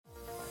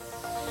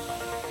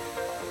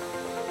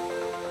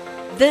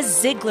The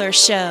Ziglar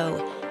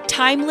Show.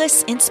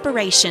 Timeless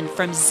inspiration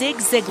from Zig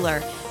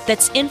Ziglar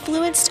that's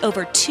influenced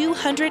over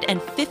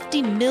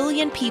 250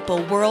 million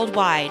people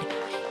worldwide,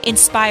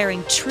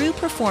 inspiring true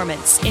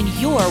performance in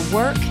your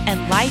work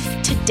and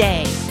life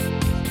today.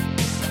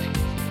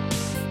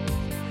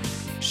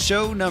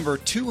 Show number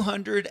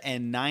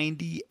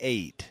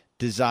 298,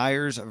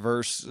 Desires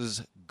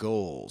versus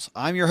Goals.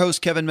 I'm your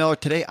host, Kevin Miller.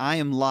 Today I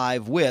am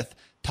live with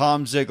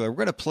Tom Ziglar. We're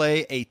going to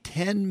play a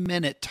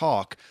 10-minute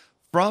talk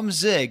from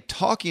Zig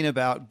talking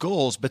about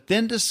goals, but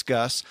then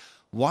discuss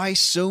why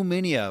so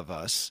many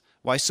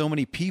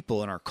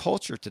people in our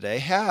culture today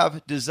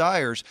have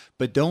desires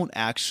but don't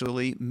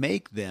actually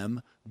make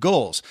them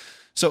goals.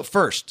 So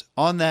first,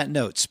 on that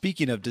note,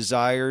 speaking of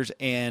desires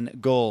and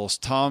goals,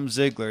 Tom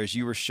Ziglar, as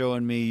you were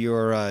showing me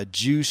your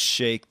juice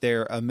shake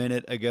there a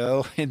minute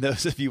ago, and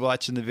those of you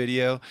watching the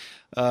video,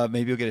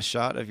 maybe you'll get a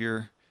shot of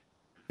your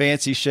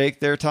fancy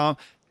shake there, Tom.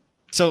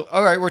 So,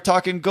 all right, we're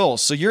talking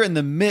goals. So you're in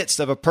the midst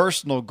of a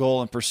personal goal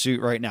and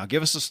pursuit right now.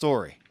 Give us a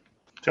story.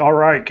 All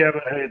right,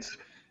 Kevin. Hey,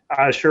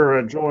 I sure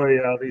enjoy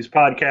these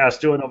podcasts,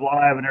 doing them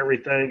live and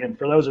everything. And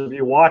for those of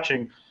you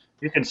watching,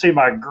 you can see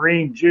my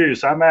green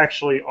juice. I'm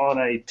actually on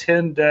a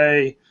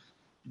 10-day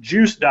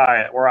juice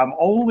diet where I'm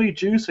only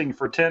juicing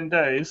for 10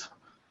 days.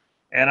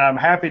 And I'm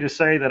happy to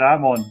say that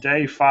I'm on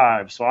day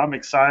 5. So I'm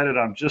excited.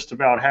 I'm just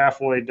about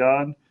halfway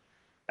done.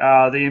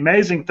 The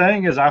amazing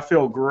thing is I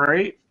feel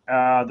great.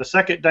 The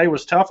second day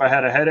was tough. I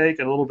had a headache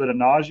and a little bit of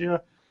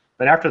nausea.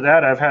 But after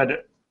that, I've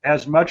had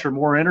as much or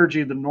more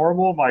energy than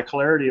normal. My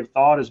clarity of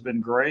thought has been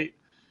great.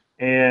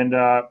 And,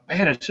 man,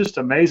 it's just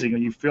amazing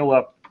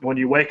when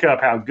you wake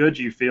up, how good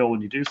you feel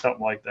when you do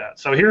something like that.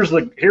 So here's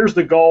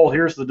the goal.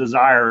 Here's the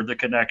desire, the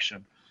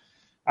connection.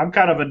 I'm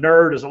kind of a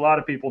nerd, as a lot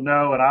of people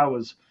know, and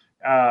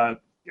I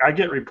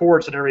get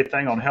reports and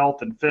everything on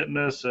health and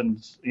fitness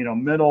and,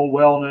 mental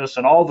wellness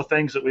and all the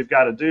things that we've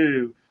got to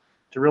do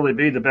to really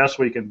be the best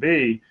we can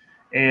be.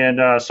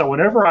 And so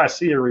whenever I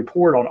see a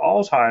report on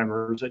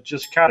Alzheimer's, it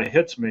just kind of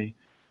hits me.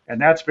 And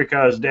that's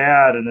because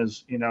Dad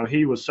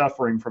he was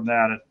suffering from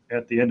that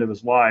at the end of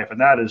his life. And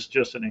that is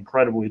just an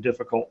incredibly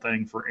difficult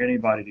thing for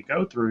anybody to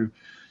go through.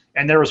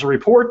 And there was a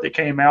report that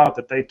came out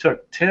that they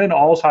took 10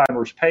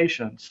 Alzheimer's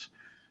patients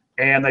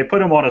and they put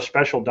them on a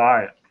special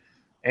diet.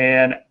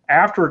 And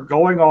after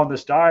going on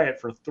this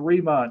diet for 3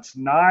 months,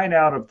 9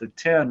 out of the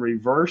 10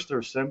 reversed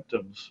their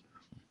symptoms.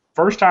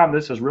 First time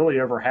this has really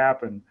ever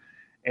happened.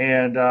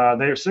 And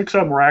 6 of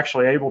them were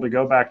actually able to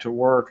go back to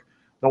work.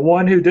 The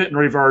one who didn't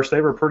reverse,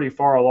 they were pretty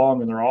far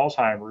along in their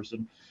Alzheimer's.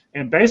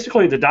 And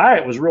basically the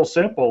diet was real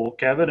simple,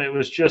 Kevin. It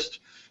was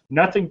just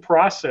nothing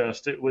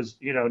processed. It was,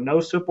 no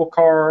simple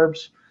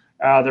carbs.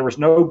 There was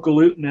no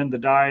gluten in the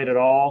diet at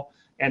all.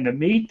 And the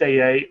meat they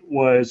ate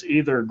was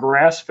either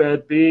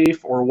grass-fed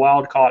beef or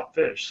wild-caught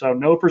fish. So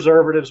no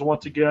preservatives,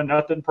 once again,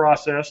 nothing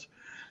processed.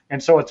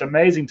 And so it's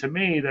amazing to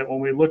me that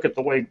when we look at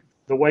the way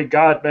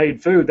God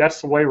made food,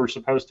 that's the way we're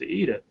supposed to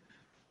eat it.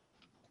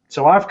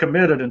 So I've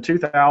committed in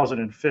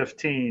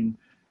 2015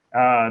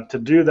 to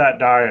do that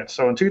diet.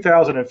 So in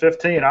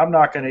 2015, I'm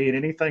not going to eat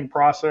anything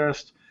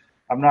processed.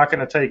 I'm not going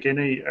to take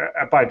any,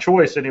 by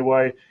choice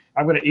anyway.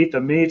 I'm going to eat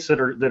the meats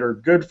that are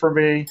good for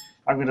me.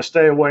 I'm going to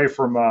stay away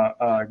from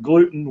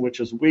gluten, which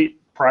is wheat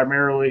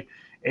primarily,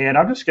 and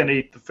I'm just going to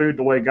eat the food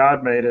the way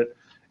God made it.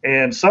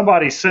 And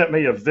somebody sent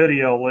me a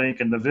video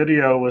link, and the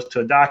video was to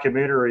a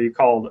documentary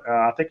called,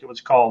 I think it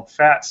was called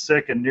Fat,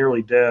 Sick, and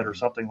Nearly Dead or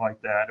something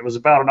like that. It was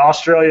about an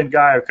Australian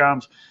guy who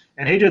comes,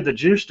 and he did the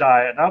juice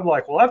diet. And I'm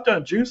like, well, I've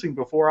done juicing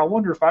before. I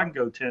wonder if I can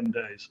go 10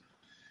 days.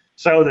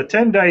 So the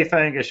 10-day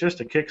thing is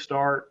just a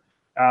kickstart.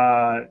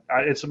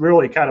 It's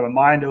really kind of a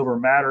mind over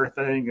matter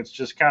thing. It's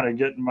just kind of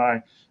getting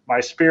my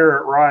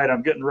spirit right.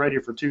 I'm getting ready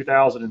for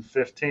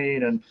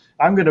 2015, and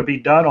I'm going to be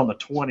done on the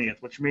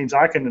 20th, which means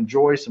I can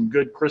enjoy some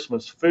good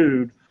Christmas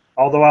food,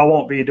 although I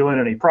won't be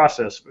doing any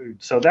processed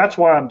food. So that's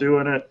why I'm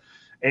doing it.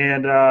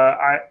 And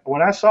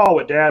when I saw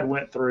what Dad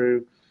went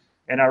through,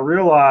 and I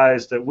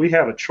realized that we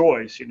have a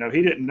choice. He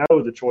didn't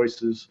know the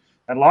choices,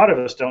 and a lot of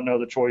us don't know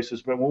the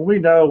choices. But when we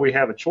know we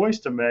have a choice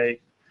to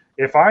make,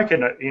 if I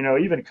can,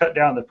 even cut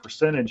down the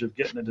percentage of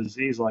getting a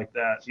disease like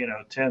that,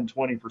 10,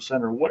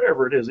 20% or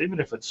whatever it is, even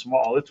if it's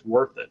small, it's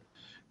worth it.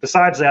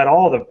 Besides that,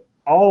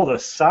 all the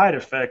side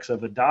effects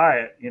of a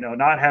diet,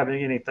 not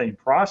having anything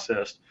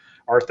processed,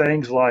 are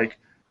things like,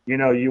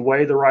 you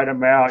weigh the right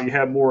amount, you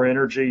have more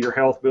energy, your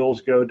health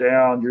bills go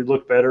down, you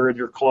look better in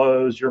your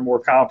clothes, you're more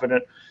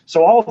confident.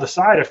 So all the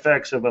side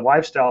effects of a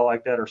lifestyle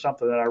like that are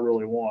something that I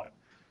really want.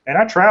 And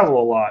I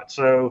travel a lot,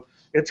 so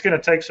it's going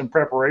to take some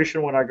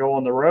preparation when I go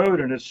on the road,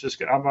 and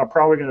I'm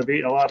probably going to be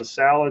eating a lot of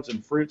salads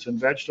and fruits and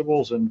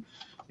vegetables and,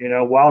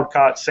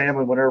 wild-caught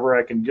salmon whenever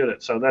I can get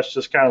it. So that's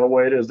just kind of the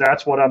way it is.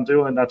 That's what I'm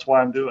doing. That's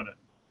why I'm doing it.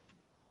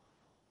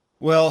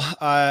 Well,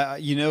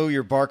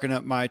 you're barking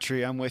up my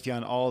tree. I'm with you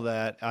on all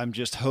that. I'm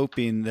just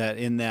hoping that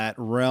in that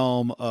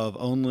realm of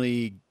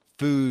only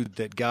food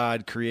that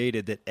God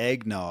created, that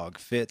eggnog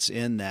fits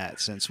in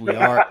that, since we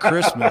are at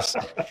Christmas,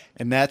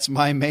 and that's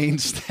my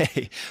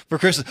mainstay for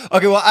Christmas.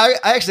 Okay, well, I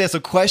actually have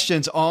some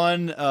questions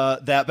on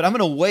that, but I'm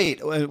going to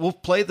wait. We'll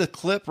play the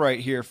clip right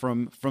here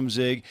from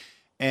Zig,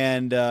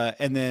 and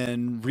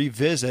then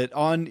revisit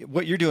on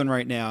what you're doing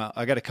right now.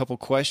 I got a couple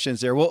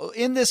questions there. Well,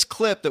 in this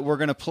clip that we're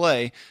going to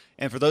play,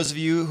 and for those of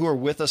you who are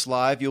with us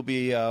live, you'll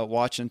be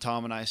watching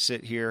Tom and I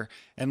sit here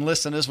and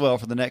listen as well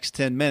for the next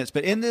 10 minutes.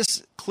 But in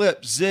this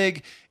clip,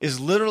 Zig is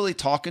literally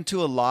talking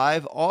to a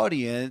live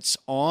audience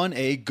on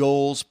a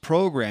goals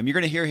program. You're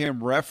going to hear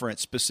him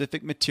reference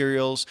specific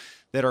materials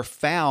that are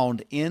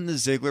found in the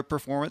Ziglar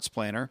Performance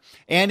Planner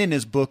and in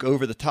his book,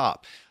 Over the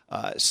Top.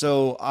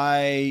 So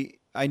I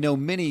know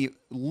many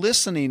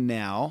listening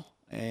now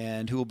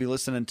and who will be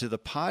listening to the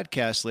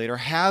podcast later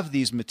have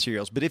these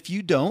materials. But if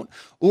you don't,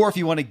 or if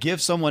you want to give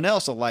someone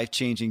else a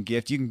life-changing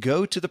gift, you can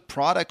go to the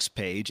products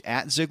page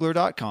at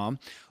Ziglar.com,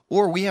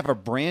 or we have a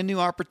brand new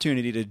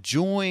opportunity to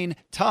join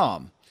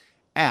Tom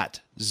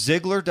at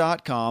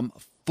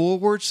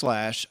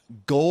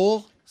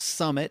Ziglar.com/Goal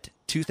Summit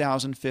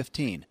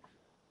 2015.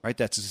 Right,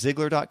 that's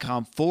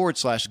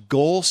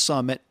Ziglar.com/Goal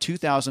Summit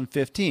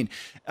 2015.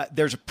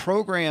 There's a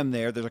program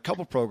there. There's a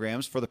couple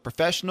programs for the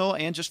professional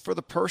and just for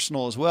the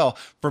personal as well,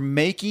 for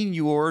making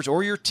yours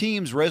or your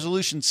team's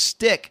resolution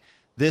stick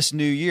this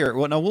new year.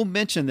 Well, now we'll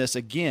mention this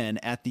again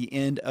at the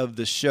end of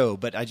the show,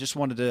 but I just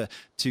wanted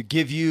to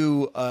give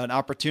you an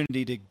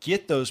opportunity to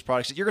get those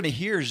products that you're going to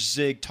hear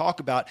Zig talk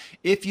about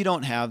if you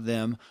don't have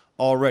them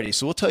already.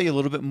 So we'll tell you a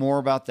little bit more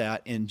about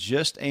that in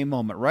just a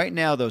moment. Right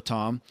now, though,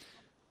 Tom,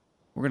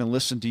 we're going to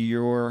listen to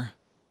your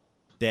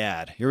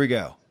dad. Here we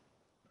go.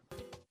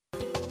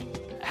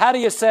 How do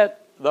you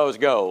set those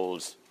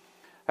goals?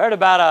 Heard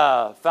about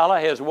a fella,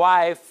 his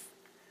wife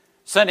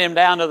sent him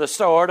down to the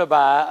store to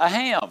buy a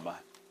ham.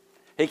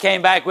 He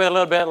came back with it a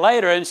little bit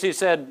later, and she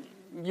said,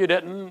 "You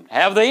didn't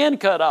have the end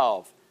cut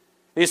off."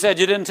 He said,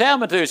 "You didn't tell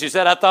me to." She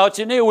said, "I thought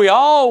you knew. We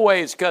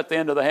always cut the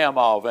end of the ham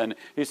off." And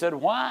he said,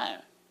 "Why?"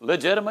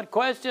 Legitimate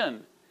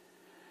question.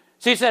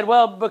 She said,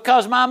 "Well,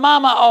 because my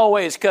mama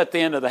always cut the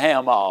end of the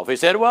ham off." He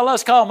said, "Well,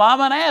 let's call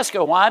Mama and ask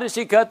her, why did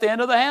she cut the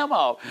end of the ham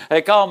off?"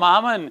 They called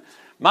Mama, and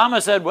Mama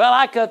said, "Well,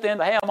 I cut the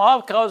end of the ham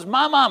off because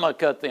my mama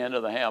cut the end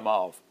of the ham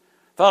off."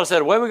 The fellow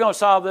said, "Well, we're going to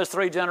solve this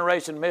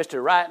 3-generation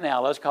mystery right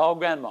now. Let's call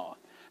Grandma."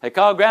 They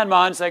called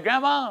Grandma and said,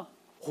 "Grandma,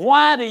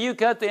 why do you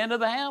cut the end of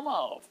the ham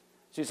off?"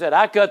 She said,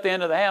 "I cut the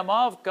end of the ham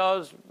off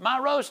because my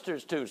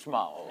roaster's too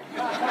small."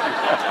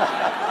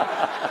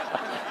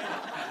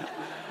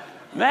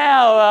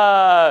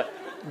 Now,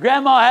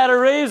 Grandma had a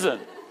reason.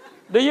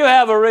 Do you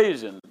have a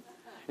reason?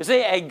 You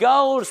see, a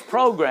goals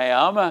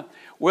program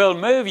will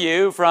move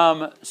you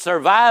from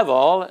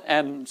survival,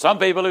 and some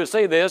people who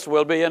see this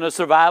will be in a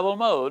survival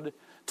mode,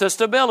 to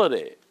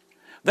stability.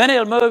 Then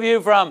it'll move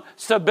you from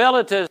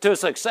stability to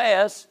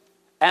success,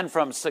 and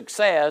from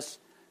success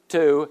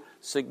to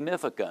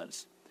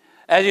significance.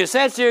 As you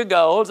set your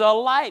goals, a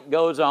light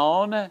goes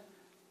on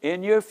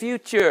in your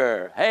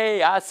future.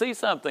 Hey, I see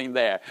something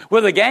there.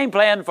 With a game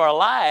plan for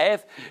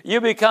life,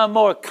 you become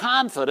more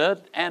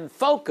confident and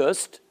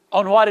focused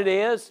on what it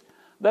is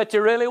that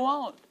you really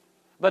want.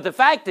 But the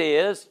fact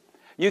is,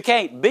 you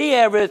can't be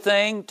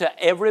everything to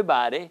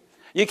everybody.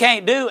 You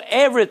can't do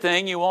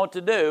everything you want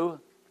to do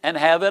and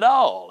have it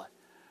all.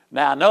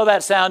 Now, I know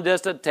that sounds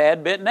just a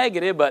tad bit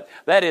negative, but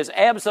that is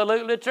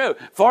absolutely true.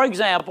 For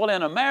example,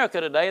 in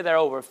America today, there are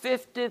over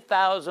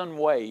 50,000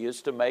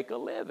 ways to make a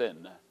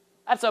living.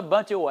 That's a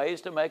bunch of ways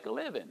to make a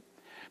living.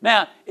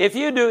 Now, if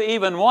you do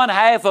even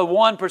 1/2 of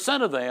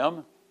 1% of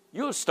them,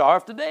 you'll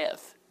starve to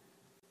death.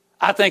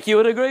 I think you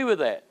would agree with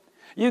that.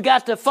 You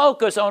got to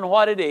focus on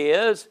what it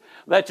is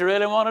that you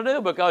really want to do,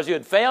 because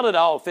you'd failed at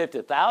all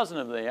 50,000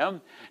 of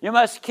them. You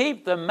must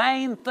keep the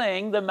main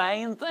thing the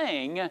main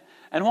thing.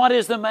 And what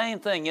is the main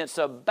thing? It's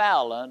a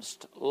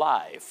balanced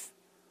life.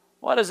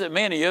 What does it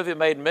mean to you if you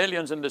made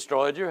millions and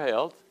destroyed your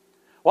health?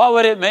 What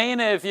would it mean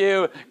if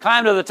you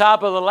climbed to the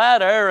top of the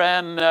ladder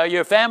and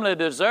your family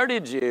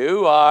deserted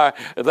you, or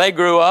they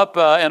grew up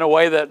in a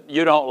way that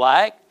you don't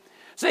like?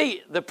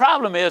 See, the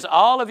problem is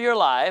all of your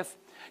life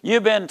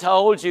you've been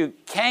told you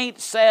can't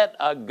set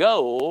a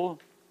goal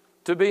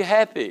to be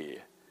happy.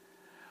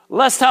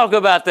 Let's talk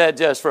about that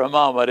just for a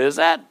moment. Is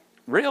that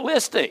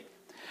realistic?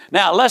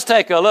 Now, let's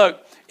take a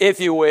look, if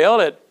you will,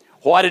 at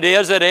what it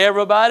is that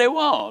everybody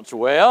wants.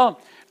 Well,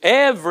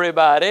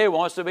 everybody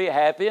wants to be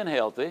happy and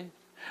healthy.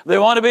 They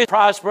want to be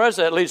prosperous,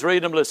 at least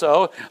reasonably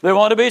so. They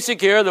want to be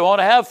secure. They want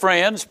to have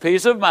friends,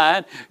 peace of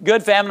mind,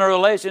 good family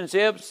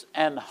relationships,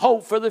 and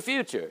hope for the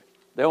future.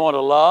 They want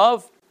to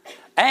love,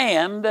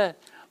 and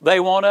they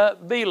want to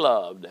be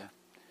loved.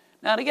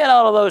 Now, to get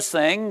all of those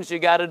things, you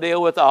got to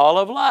deal with all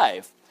of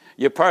life.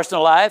 Your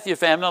personal life, your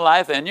family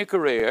life, and your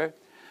career.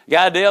 You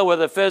got to deal with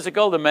the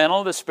physical, the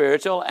mental, the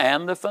spiritual,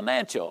 and the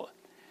financial.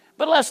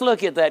 But let's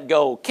look at that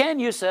goal. Can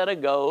you set a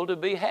goal to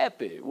be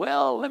happy?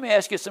 Well, let me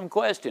ask you some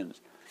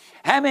questions.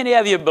 How many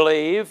of you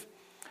believe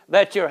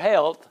that your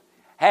health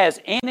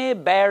has any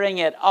bearing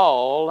at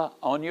all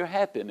on your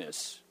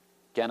happiness?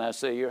 Can I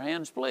see your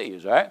hands,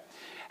 please? All right.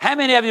 How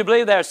many of you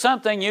believe there's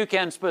something you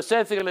can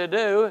specifically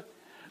do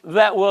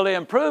that will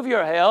improve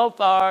your health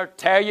or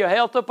tear your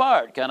health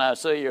apart? Can I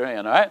see your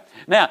hand? All right.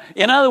 Now,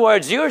 in other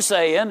words, you're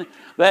saying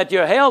that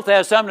your health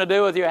has something to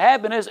do with your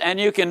happiness and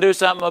you can do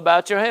something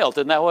about your health.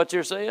 Isn't that what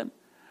you're saying?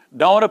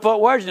 Don't want to put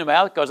words in your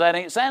mouth because that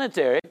ain't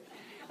sanitary.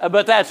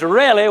 But that's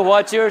really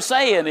what you're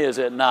saying, is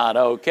it not?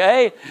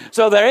 Okay?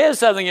 So there is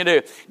something you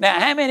do. Now,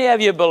 how many of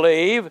you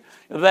believe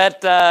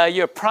that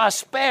your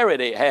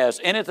prosperity has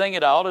anything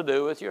at all to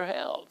do with your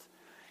health?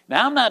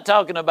 Now, I'm not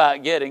talking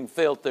about getting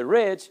filthy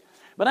rich,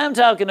 but I'm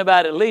talking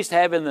about at least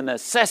having the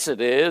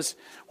necessities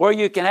where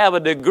you can have a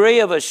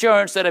degree of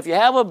assurance that if you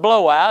have a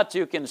blowout,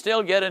 you can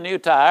still get a new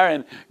tire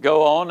and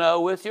go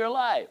on with your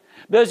life.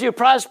 Does your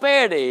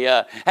prosperity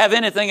have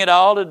anything at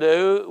all to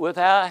do with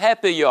how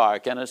happy you are?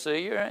 Can I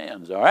see your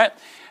hands? All right.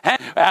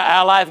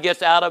 Our life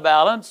gets out of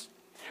balance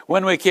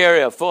when we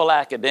carry a full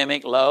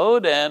academic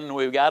load and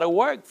we've got to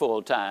work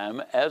full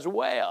time as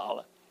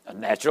well. A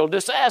natural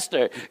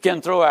disaster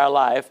can throw our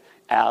life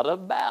out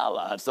of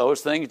balance.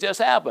 Those things just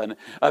happen.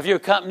 If your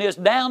company is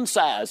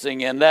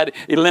downsizing and that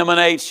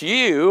eliminates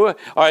you,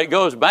 or it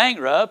goes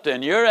bankrupt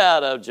and you're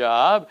out of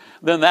job,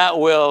 then that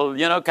will,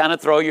 kind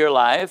of throw your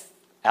life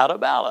out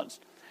of balance.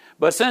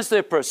 But since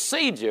the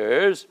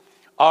procedures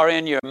are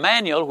in your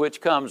manual, which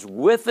comes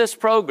with this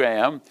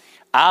program,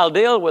 I'll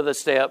deal with the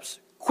steps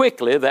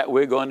quickly that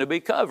we're going to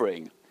be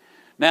covering.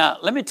 Now,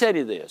 let me tell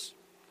you this.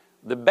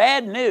 The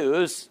bad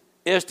news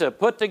is to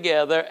put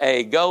together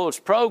a goals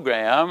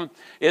program.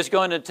 It's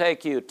going to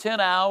take you 10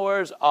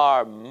 hours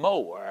or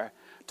more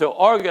to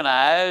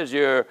organize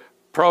your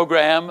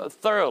program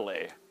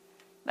thoroughly.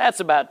 That's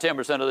about 10%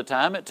 of the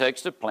time it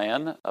takes to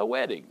plan a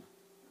wedding.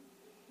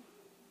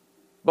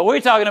 But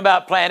we're talking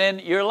about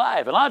planning your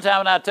life. A lot of times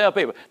when I tell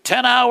people,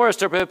 10 hours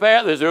to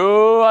prepare, they say,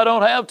 I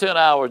don't have 10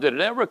 hours. Did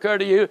it ever occur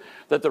to you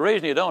that the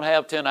reason you don't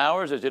have 10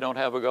 hours is you don't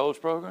have a goals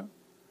program?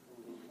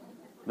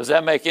 Does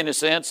that make any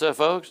sense,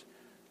 folks?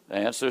 The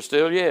answer is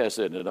still yes,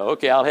 isn't it?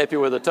 Okay, I'll help you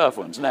with the tough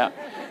ones. Now,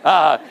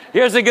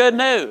 here's the good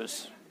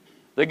news.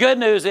 The good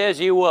news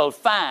is you will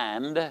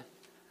find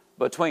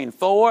between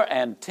 4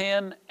 and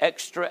 10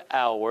 extra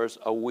hours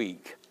a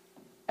week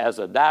as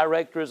a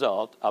direct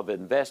result of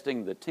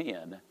investing the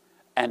 10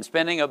 and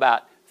spending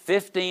about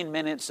 15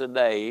 minutes a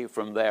day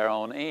from there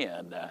on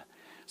in.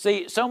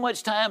 See, so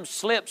much time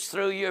slips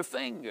through your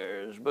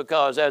fingers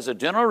because as a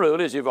general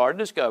rule, as you've already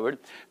discovered,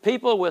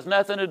 people with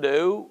nothing to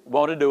do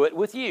want to do it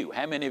with you.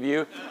 How many of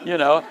you,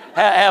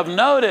 have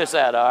noticed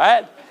that, all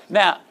right?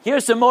 Now,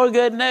 here's some more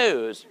good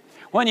news.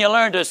 When you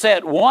learn to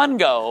set one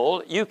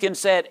goal, you can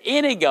set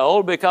any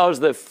goal because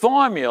the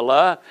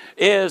formula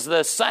is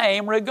the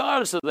same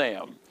regardless of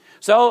them.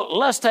 So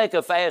let's take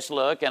a fast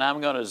look, and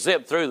I'm going to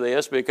zip through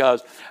this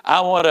because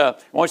I want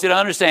you to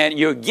understand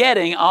you're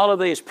getting all of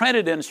these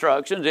printed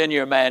instructions in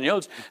your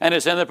manuals, and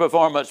it's in the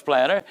performance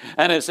planner,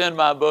 and it's in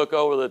my book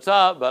Over the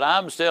Top, but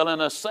I'm still in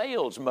a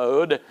sales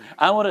mode.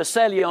 I want to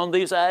sell you on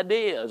these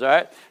ideas, all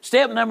right?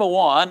 Step number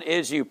 1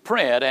 is you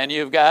print, and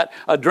you've got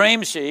a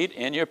dream sheet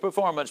in your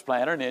performance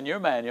planner and in your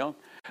manual.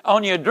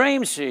 On your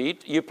dream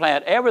sheet, you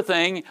plant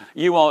everything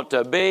you want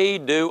to be,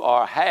 do,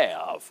 or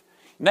have.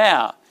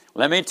 Now,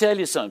 let me tell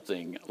you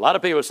something. A lot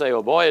of people say,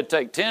 well, boy, it'd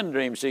take 10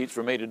 dream sheets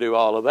for me to do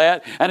all of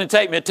that, and it'd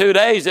take me 2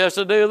 days just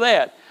to do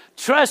that.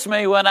 Trust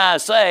me when I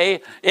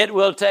say it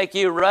will take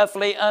you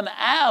roughly an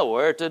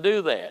hour to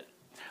do that.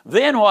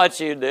 Then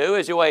what you do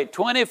is you wait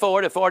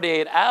 24 to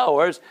 48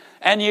 hours,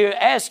 and you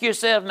ask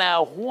yourself,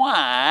 now,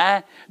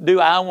 why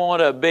do I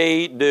want to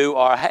be, do,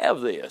 or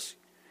have this?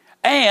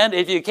 And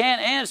if you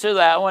can't answer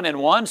that one in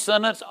one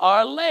sentence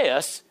or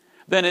less,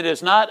 then it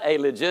is not a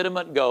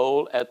legitimate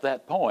goal at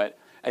that point.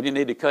 And you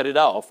need to cut it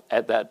off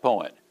at that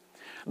point.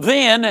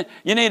 Then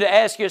you need to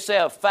ask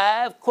yourself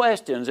 5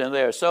 questions, and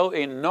they're so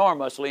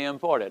enormously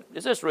important.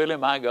 Is this really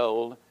my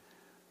goal?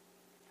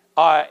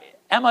 Or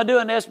am I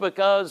doing this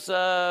because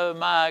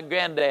my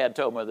granddad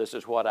told me this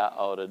is what I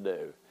ought to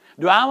do?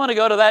 Do I want to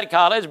go to that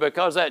college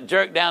because that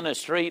jerk down the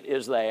street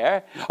is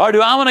there? Or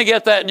do I want to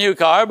get that new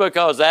car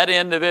because that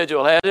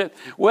individual has it?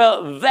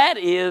 Well, that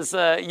is,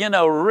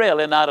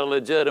 really not a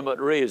legitimate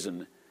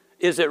reason.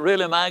 Is it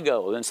really my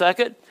goal? And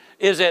second,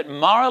 is it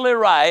morally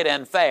right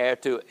and fair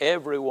to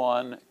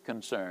everyone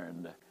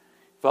concerned?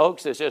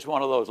 Folks, it's just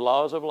one of those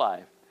laws of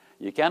life.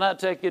 You cannot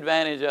take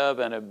advantage of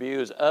and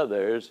abuse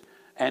others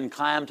and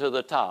climb to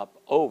the top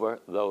over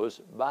those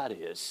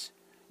bodies.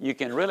 You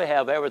can really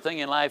have everything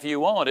in life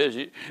you want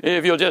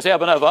if you'll just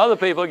help enough other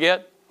people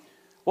get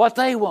what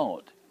they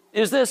want.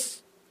 Is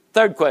this,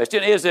 third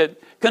question, is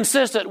it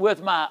consistent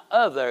with my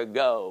other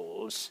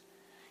goals?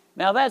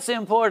 Now that's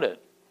important.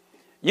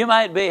 You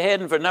might be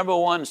heading for number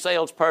 1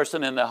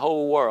 salesperson in the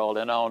whole world,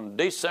 and on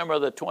December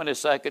the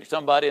 22nd,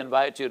 somebody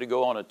invites you to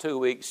go on a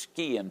 2-week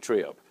skiing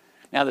trip.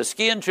 Now, the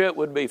skiing trip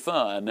would be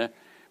fun,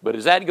 but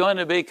is that going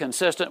to be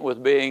consistent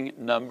with being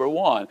number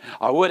 1?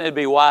 Or wouldn't it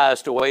be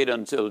wise to wait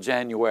until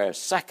January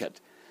 2nd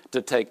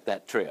to take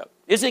that trip?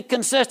 Is it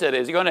consistent?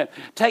 Is it going to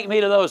take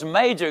me to those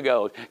major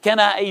goals? Can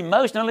I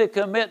emotionally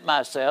commit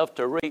myself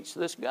to reach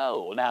this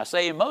goal? Now, I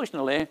say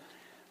emotionally,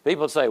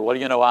 people say, well,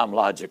 you know, I'm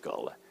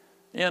logical.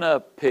 In a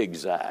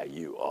pig's eye,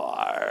 you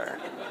are.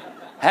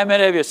 How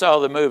many of you saw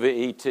the movie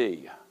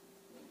E.T.?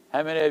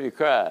 How many of you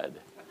cried?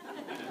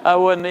 I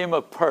wasn't even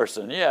a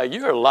person. Yeah,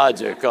 you're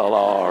logical,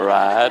 all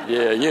right.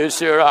 Yeah, you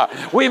sure are.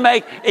 We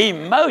make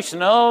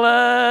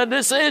emotional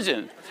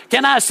decisions.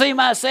 Can I see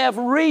myself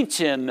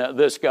reaching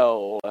this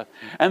goal?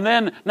 And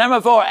then, number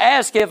 4,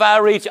 ask if I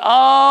reach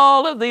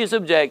all of these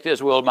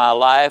objectives, will my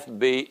life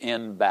be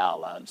in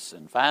balance?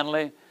 And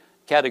finally,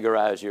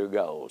 categorize your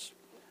goals.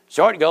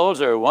 Short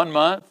goals are 1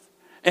 month.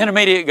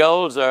 Intermediate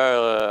goals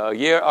are a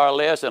year or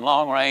less, and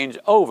long range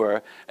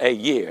over a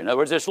year. In other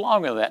words, it's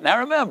longer than that. Now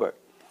remember,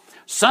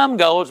 some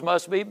goals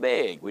must be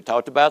big. We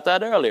talked about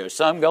that earlier.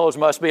 Some goals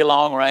must be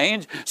long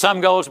range. Some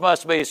goals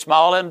must be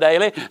small and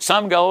daily.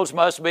 Some goals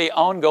must be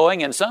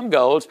ongoing. And some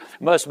goals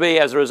must be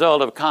as a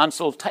result of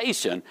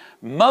consultation.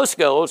 Most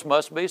goals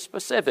must be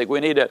specific.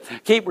 We need to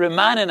keep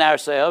reminding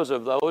ourselves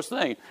of those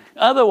things.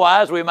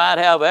 Otherwise, we might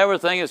have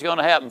everything that's going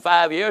to happen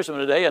 5 years from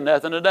today and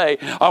nothing today.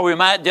 Or we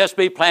might just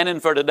be planning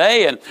for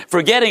today and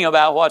forgetting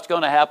about what's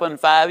going to happen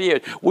 5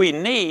 years. We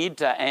need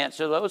to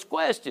answer those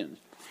questions.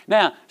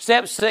 Now,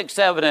 steps 6,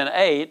 7, and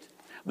 8,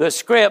 the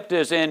script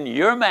is in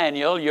your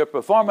manual, your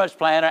performance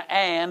planner,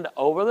 and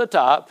over the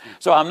top,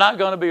 so I'm not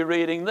going to be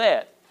reading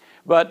that.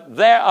 But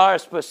there are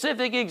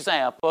specific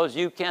examples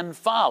you can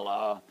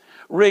follow,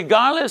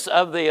 regardless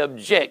of the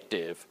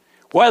objective,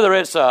 whether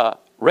it's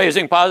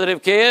raising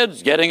positive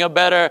kids, getting a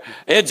better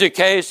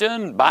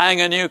education,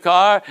 buying a new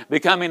car,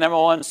 becoming number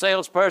 1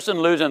 salesperson,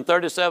 losing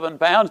 37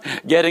 pounds,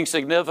 getting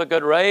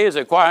significant raise,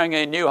 acquiring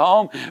a new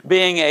home,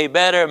 being a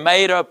better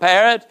maid or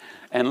parent.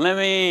 And let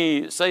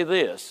me say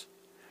this,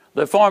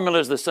 the formula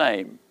is the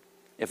same.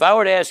 If I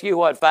were to ask you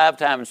what 5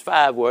 times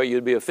 5 were,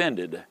 you'd be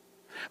offended.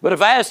 But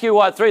if I ask you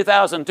what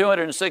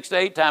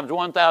 3,268 times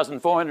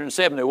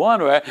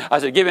 1,471 were, I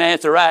said, give me an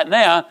answer right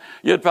now,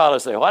 you'd probably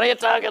say, what are you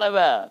talking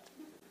about?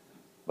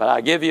 But I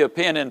give you a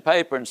pen and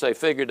paper and say,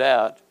 figure it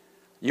out,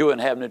 you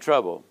wouldn't have any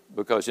trouble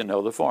because you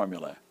know the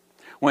formula.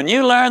 When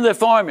you learn the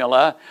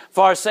formula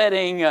for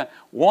setting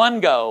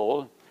one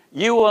goal,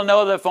 you will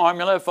know the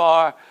formula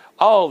for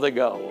all the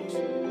goals.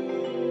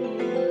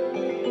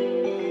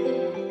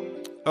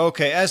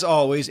 Okay, as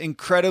always,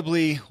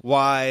 incredibly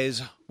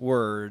wise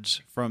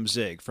words from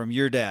Zig, from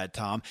your dad,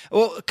 Tom.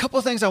 Well, a couple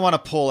of things I want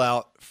to pull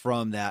out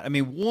from that. I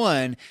mean,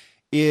 one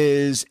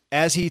is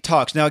as he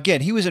talks. Now,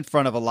 again, he was in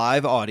front of a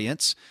live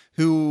audience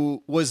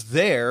who was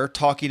there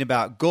talking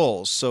about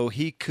goals, so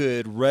he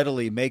could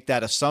readily make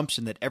that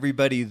assumption that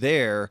everybody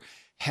there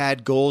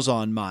had goals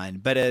on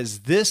mind. But as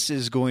this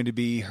is going to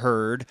be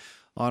heard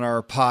on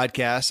our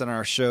podcast and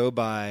our show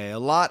by a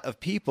lot of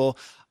people,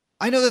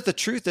 I know that the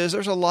truth is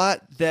there's a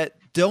lot that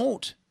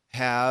don't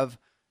have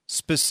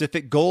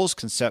specific goals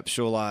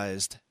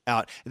conceptualized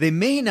out. They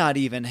may not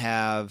even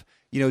have,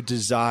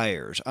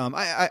 desires.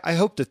 I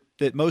hope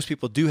that most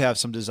people do have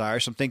some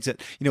desires, some things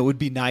that, would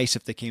be nice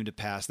if they came to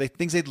pass,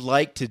 things they'd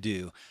like to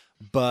do.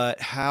 But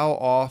how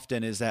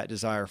often is that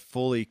desire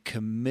fully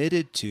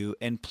committed to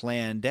and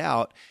planned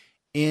out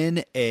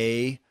in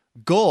a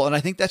goal? And I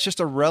think that's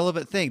just a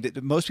relevant thing,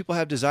 that most people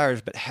have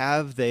desires, but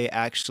have they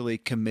actually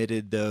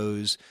committed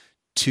those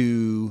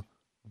to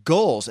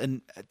goals?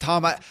 And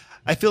Tom,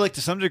 I feel like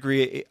to some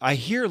degree, I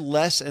hear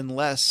less and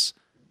less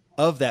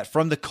of that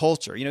from the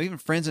culture, even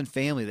friends and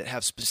family that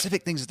have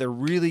specific things that they're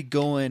really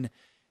going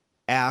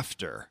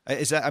after.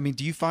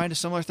 Do you find a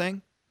similar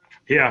thing?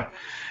 Yeah.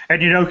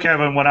 And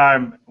Kevin, when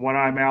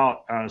I'm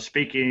out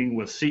speaking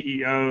with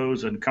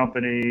CEOs and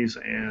companies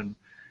and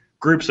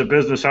groups of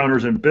business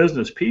owners and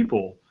business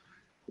people,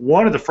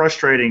 one of the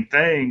frustrating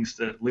things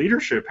that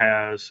leadership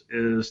has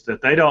is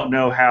that they don't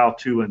know how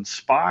to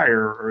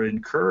inspire or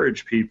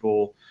encourage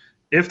people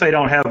if they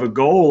don't have a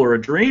goal or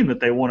a dream that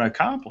they want to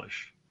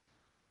accomplish.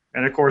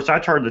 And of course, I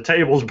turn the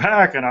tables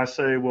back and I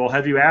say, well,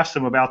 have you asked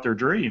them about their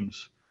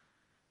dreams?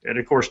 And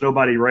of course,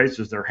 nobody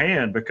raises their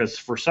hand because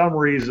for some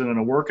reason in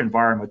a work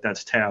environment,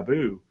 that's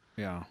taboo.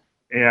 Yeah.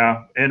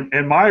 Yeah.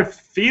 And my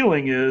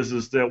feeling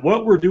is that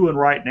what we're doing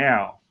right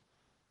now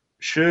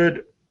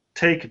should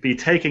be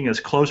taking us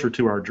closer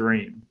to our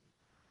dream.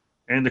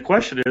 And the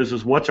question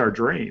is what's our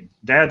dream?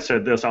 Dad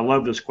said this. I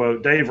love this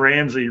quote. Dave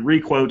Ramsey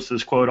requotes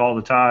this quote all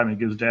the time and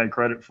gives Dad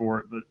credit for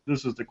it. But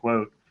this is the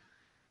quote.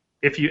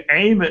 If you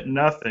aim at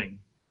nothing,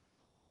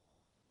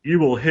 you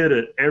will hit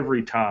it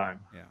every time.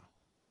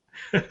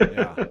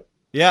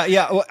 Yeah.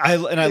 Yeah. Well, I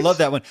love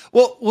that one.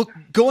 Well,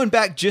 going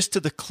back just to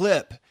the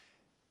clip,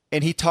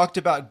 and he talked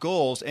about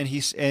goals, and he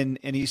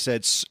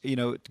said,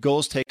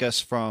 goals take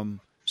us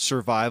from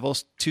survival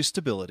to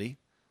stability,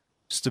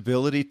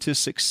 stability to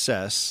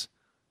success,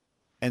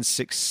 and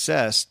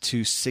success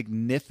to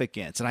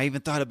significance. And I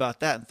even thought about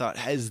that and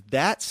thought, is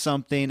that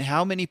something,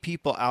 how many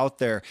people out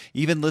there,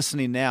 even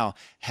listening now,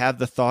 have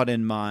the thought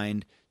in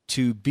mind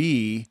to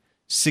be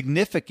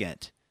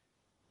significant?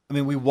 I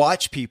mean, we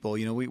watch people,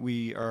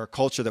 we are a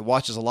culture that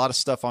watches a lot of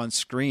stuff on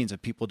screens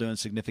of people doing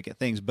significant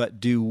things, but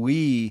do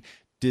we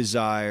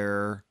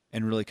desire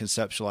and really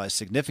conceptualize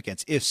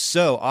significance? If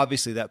so,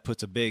 obviously that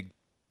puts a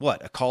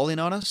calling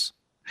on us?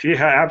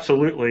 Yeah,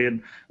 absolutely.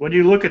 And when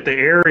you look at the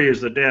areas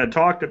that Dad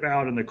talked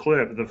about in the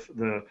clip,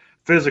 the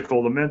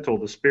physical, the mental,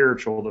 the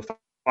spiritual, the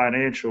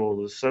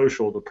financial, the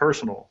social, the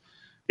personal,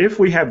 if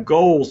we have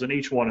goals in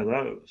each one of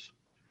those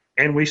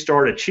and we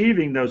start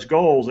achieving those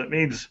goals, it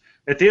means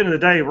at the end of the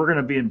day, we're going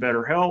to be in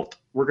better health.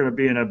 We're going to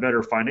be in a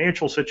better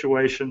financial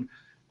situation.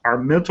 Our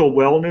mental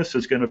wellness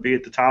is going to be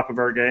at the top of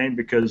our game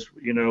because,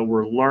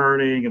 we're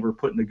learning and we're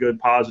putting the good,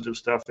 positive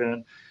stuff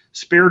in.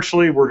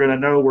 Spiritually, we're going to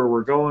know where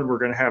we're going. We're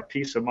going to have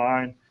peace of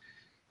mind.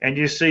 And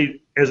you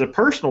see, as a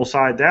personal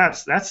side,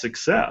 that's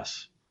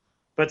success.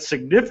 But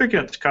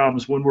significance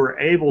comes when we're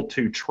able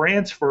to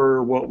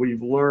transfer what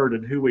we've learned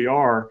and who we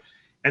are.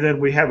 And then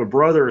we have a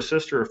brother, a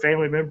sister, a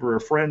family member, a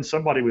friend,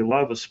 somebody we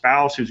love, a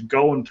spouse who's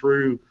going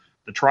through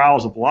the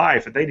trials of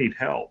life and they need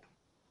help.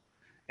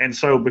 And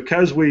so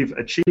because we've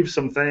achieved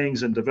some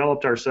things and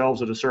developed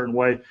ourselves in a certain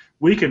way,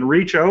 we can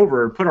reach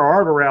over and put our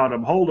arm around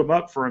them, hold them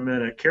up for a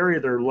minute, carry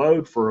their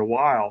load for a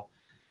while.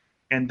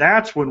 And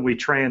that's when we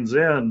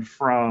transcend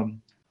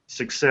from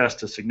success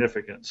to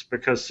significance,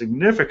 because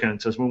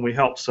significance is when we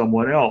help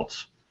someone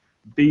else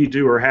be,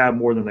 do, or have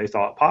more than they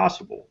thought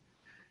possible.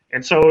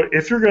 And so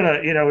if you're going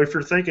to, if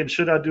you're thinking,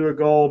 should I do a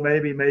goal?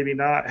 Maybe, maybe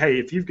not. Hey,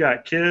 if you've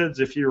got kids,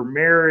 if you're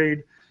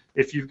married,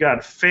 if you've got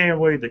a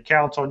family that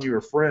counts on you or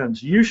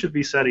friends, you should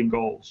be setting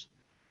goals,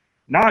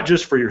 not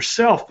just for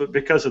yourself, but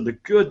because of the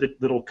good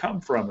that'll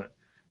come from it.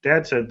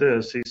 Dad said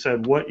this. He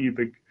said,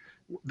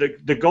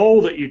 the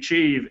goal that you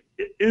achieve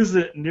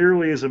isn't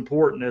nearly as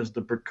important as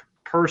the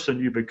person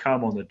you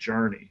become on the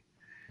journey.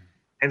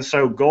 And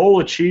so goal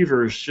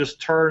achievers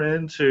just turn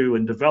into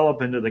and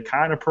develop into the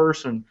kind of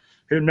person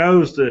who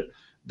knows that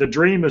the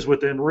dream is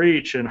within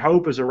reach and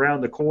hope is around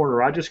the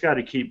corner. I just got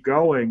to keep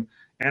going.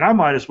 And I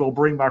might as well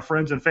bring my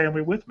friends and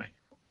family with me.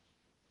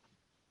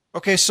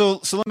 Okay,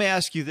 so let me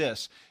ask you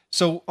this.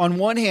 So on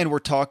one hand, we're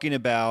talking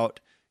about,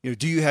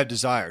 do you have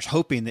desires,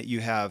 hoping that you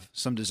have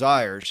some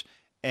desires,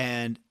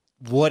 and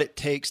what it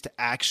takes to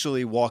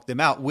actually walk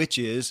them out, which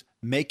is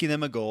making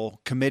them a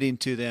goal, committing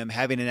to them,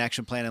 having an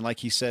action plan. And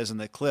like he says in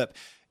the clip,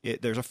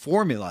 there's a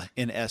formula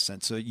in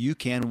essence, so you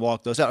can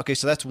walk those out. Okay,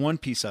 so that's one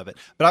piece of it.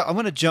 But I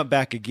want to jump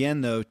back again,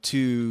 though,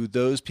 to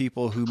those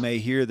people who may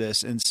hear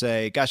this and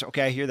say, gosh,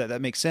 okay, I hear that. That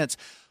makes sense.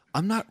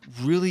 I'm not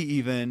really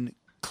even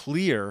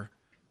clear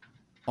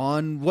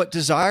on what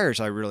desires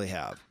I really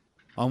have,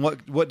 on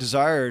what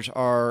desires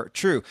are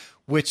true,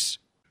 which,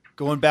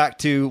 going back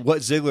to what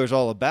Ziglar is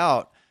all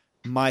about,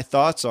 my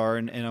thoughts are,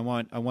 and I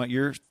want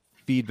your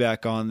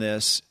feedback on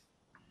this,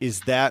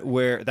 is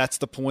that's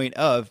the point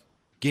of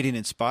getting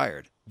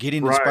inspired.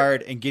 Getting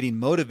inspired and getting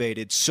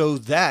motivated so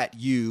that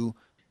you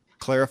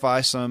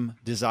clarify some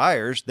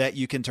desires that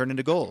you can turn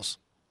into goals.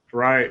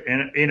 Right.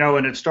 And,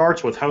 and it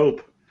starts with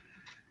hope.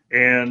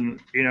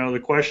 And,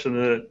 the question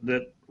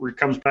that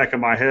comes back in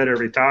my head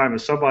every time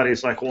is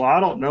somebody's like, well, I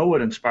don't know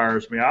what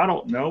inspires me. I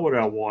don't know what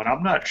I want.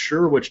 I'm not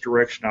sure which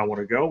direction I want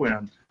to go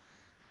in.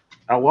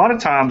 A lot of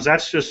times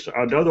that's just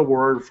another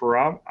word for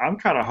I'm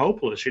kind of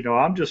hopeless.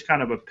 I'm just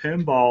kind of a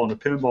pinball in a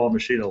pinball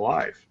machine of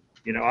life.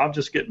 I'm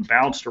just getting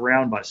bounced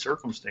around by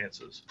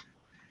circumstances.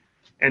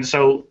 And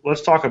so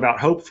let's talk about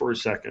hope for a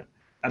second.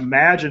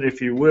 Imagine,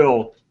 if you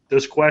will,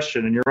 this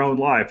question in your own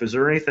life. Is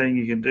there anything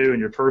you can do in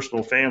your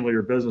personal, family,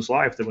 or business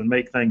life that would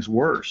make things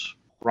worse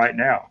right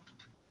now?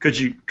 Could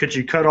you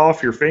cut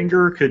off your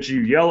finger? Could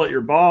you yell at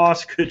your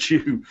boss? Could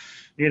you,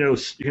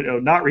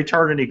 not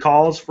return any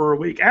calls for a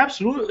week?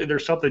 Absolutely,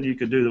 there's something you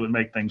could do that would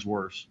make things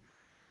worse.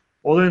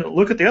 Well, then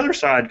look at the other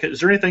side. Is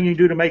there anything you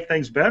can do to make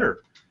things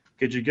better?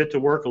 Could you get to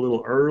work a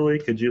little early?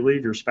 Could you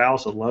leave your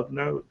spouse a love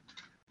note?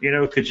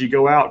 Could you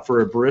go out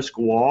for a brisk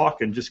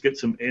walk and just get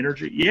some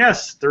energy?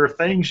 Yes, there are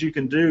things you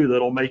can do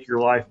that'll make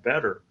your life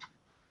better.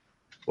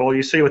 Well,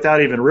 you see,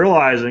 without even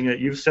realizing it,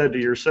 you've said to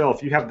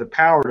yourself, you have the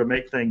power to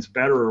make things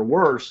better or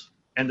worse,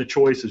 and the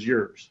choice is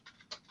yours.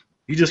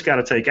 You just got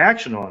to take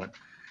action on it.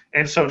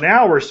 And so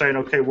now we're saying,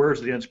 okay,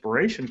 where's the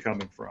inspiration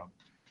coming from?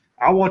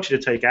 I want you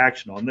to take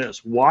action on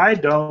this. Why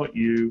don't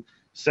you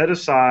set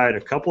aside a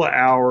couple of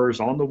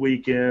hours on the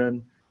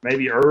weekend,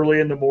 maybe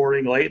early in the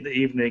morning, late in the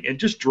evening, and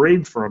just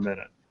dream for a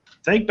minute.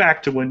 Think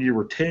back to when you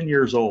were 10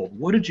 years old.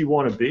 What did you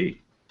want to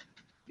be?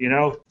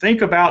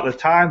 Think about the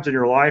times in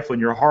your life when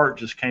your heart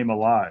just came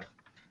alive.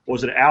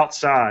 Was it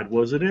outside?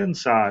 Was it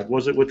inside?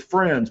 Was it with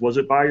friends? Was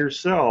it by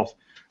yourself?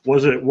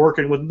 Was it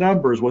working with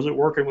numbers? Was it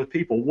working with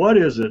people? What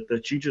is it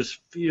that you just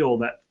feel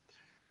that,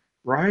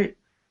 right?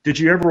 Did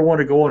you ever want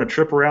to go on a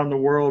trip around the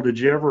world? Did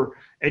you ever,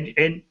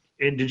 and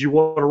did you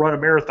want to run a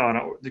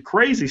marathon? The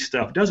crazy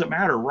stuff, doesn't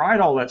matter.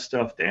 Write all that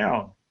stuff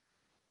down.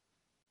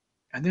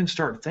 And then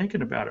start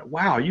thinking about it.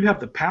 Wow, you have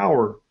the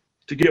power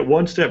to get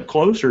one step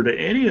closer to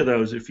any of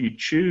those if you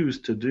choose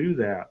to do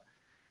that.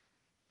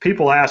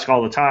 People ask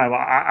all the time,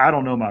 I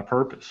don't know my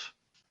purpose.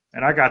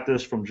 And I got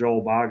this from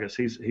Joel Bogus.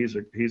 He's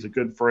a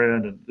good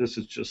friend, and this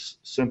is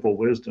just simple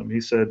wisdom.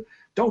 He said,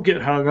 "Don't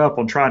get hung up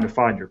on trying to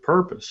find your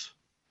purpose."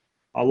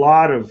 A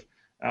lot of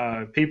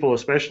people,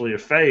 especially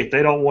of faith,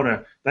 they don't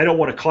want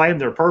to claim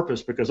their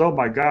purpose because, oh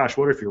my gosh,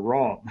 what if you're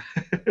wrong,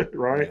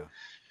 right? Yeah.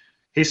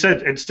 He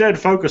said, instead,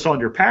 focus on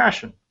your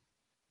passion.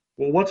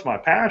 Well, what's my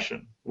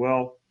passion?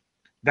 Well,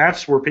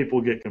 that's where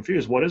people get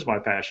confused. What is my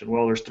passion?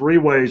 Well, there's 3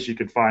 ways you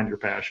can find your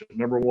passion.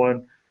 Number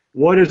 1,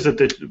 what is it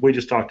that we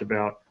just talked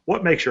about?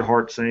 What makes your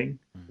heart sing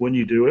when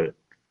you do it?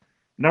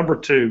 Number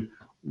 2,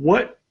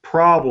 what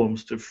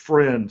problems do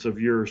friends of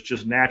yours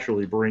just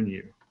naturally bring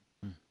you?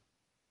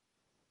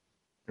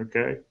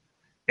 Okay?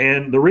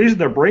 And the reason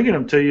they're bringing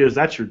them to you is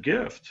that's your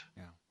gift.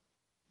 Yeah.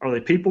 Are they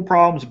people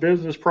problems,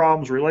 business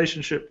problems,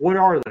 relationship? What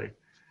are they?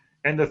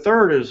 And the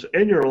third is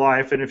in your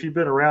life, and if you've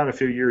been around a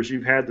few years,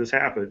 you've had this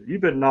happen.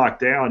 You've been knocked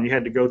down. You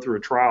had to go through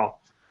a trial.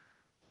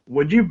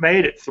 When you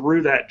made it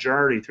through that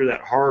journey, through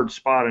that hard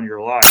spot in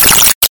your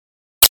life,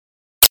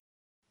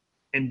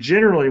 and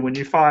generally when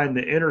you find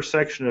the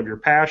intersection of your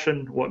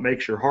passion, what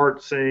makes your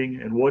heart sing,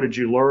 and what did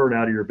you learn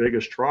out of your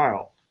biggest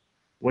trial,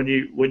 when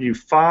you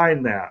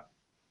find that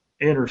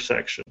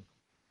intersection,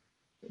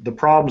 the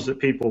problems that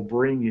people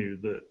bring you,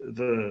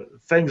 the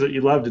things that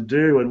you love to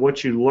do, and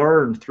what you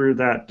learned through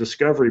that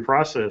discovery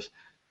process,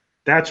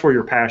 that's where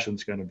your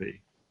passion's going to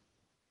be.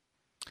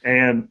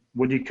 And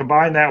when you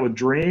combine that with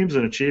dreams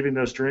and achieving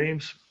those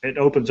dreams, it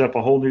opens up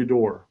a whole new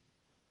door.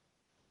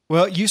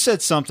 Well, you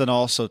said something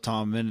also,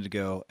 Tom, a minute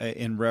ago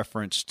in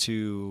reference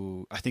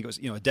to, I think it was,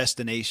 a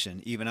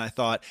destination. Even I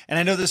thought, and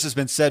I know this has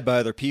been said by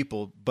other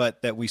people,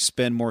 but that we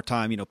spend more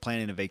time,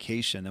 planning a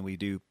vacation than we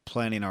do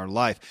planning our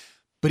life.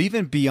 But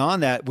even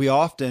beyond that,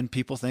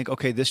 people think,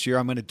 okay, this year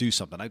I'm going to do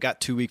something. I've got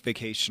 2-week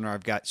vacation, or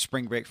I've got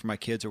spring break for my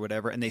kids or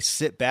whatever. And they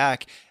sit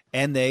back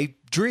and they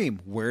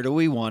dream. Where do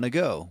we want to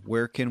go?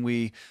 Where can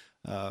we,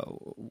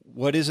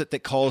 what is it that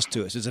calls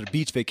to us? Is it a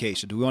beach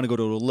vacation? Do we want to go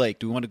to a lake?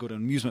 Do we want to go to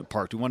an amusement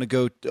park? Do we want to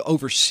go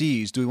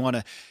overseas? Do we want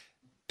to,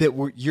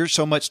 you're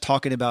so much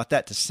talking about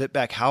that, to sit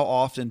back. How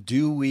often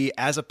do we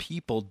as a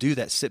people do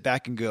that? Sit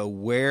back and go,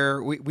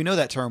 we know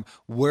that term,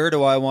 where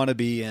do I want to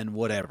be in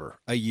whatever,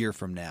 a year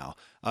from now?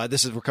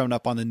 We're coming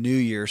up on the new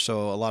year.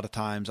 So a lot of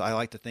times I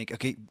like to think,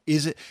 okay,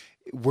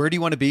 where do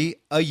you want to be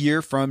a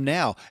year from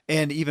now?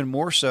 And even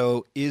more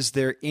so, is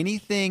there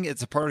anything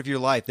that's a part of your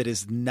life that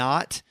is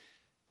not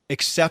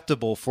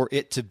acceptable for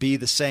it to be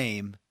the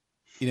same,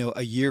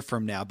 a year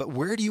from now? But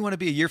where do you want to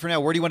be a year from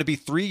now? Where do you want to be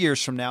 3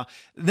 years from now?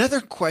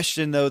 Another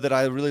question, though, that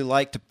I really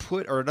like to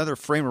put, or another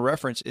frame of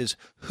reference, is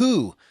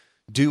who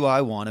do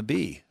I want to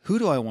be? Who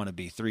do I want to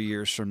be 3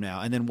 years from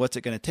now? And then what's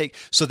it going to take?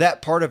 So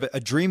that part of it, a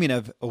dreaming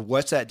of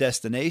what's that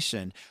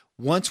destination,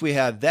 once we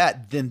have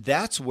that, then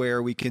that's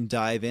where we can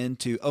dive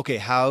into, okay,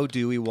 how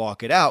do we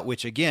walk it out?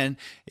 Which again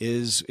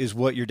is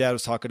what your dad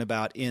was talking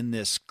about in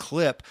this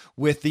clip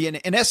with in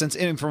essence,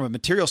 and from a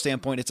material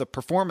standpoint, it's a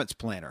performance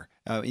planner.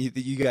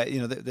 You got,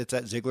 that's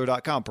at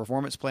Ziglar.com,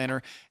 performance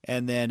planner.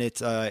 And then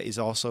it is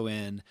also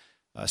in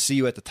See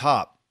You at the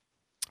Top.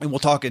 And we'll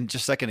talk in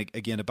just a second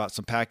again about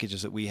some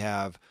packages that we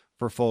have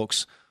for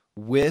folks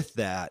with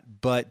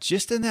that. But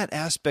just in that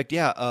aspect,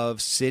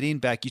 of sitting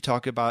back, you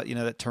talk about,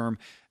 that term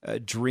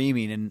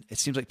dreaming, and it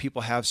seems like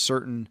people have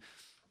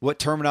what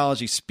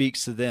terminology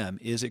speaks to them.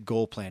 Is it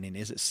goal planning?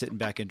 Is it sitting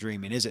back and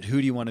dreaming? Is it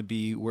who do you want to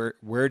be?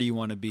 Where do you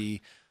want to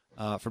be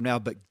from now?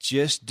 But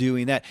just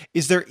doing that.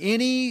 Is there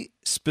any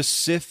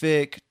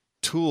specific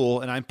tool,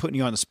 and I'm putting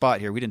you on the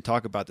spot here, we didn't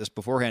talk about this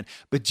beforehand,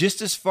 but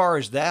just as far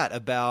as that,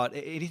 about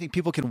anything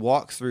people can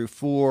walk through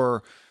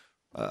for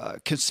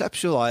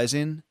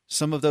conceptualizing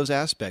some of those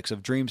aspects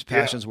of dreams,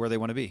 passions, where they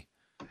want to be?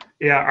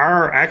 Yeah,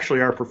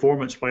 our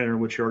performance planner,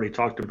 which you already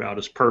talked about,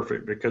 is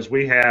perfect because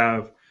we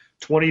have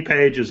 20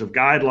 pages of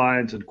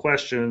guidelines and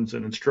questions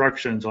and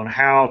instructions on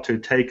how to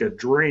take a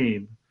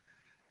dream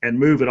and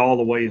move it all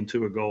the way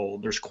into a goal.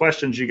 There's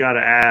questions you got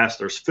to ask,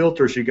 there's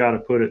filters you got to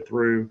put it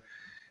through.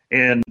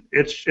 And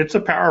it's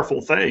a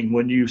powerful thing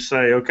when you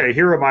say, okay,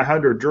 here are my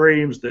 100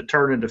 dreams that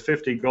turn into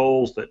 50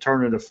 goals that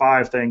turn into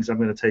 5 things I'm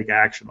going to take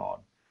action on.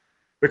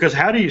 Because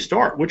how do you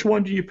start? Which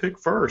one do you pick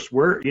first?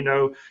 Where,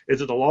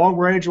 is it the long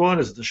range one?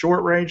 Is it the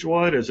short range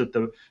one? Is it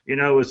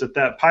is it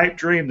that pipe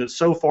dream that's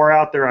so far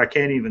out there I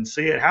can't even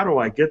see it? How do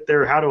I get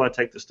there? How do I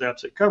take the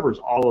steps? It covers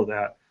all of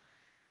that.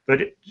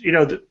 But,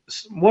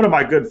 one of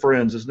my good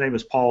friends, his name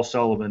is Paul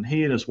Sullivan.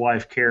 He and his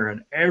wife,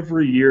 Karen,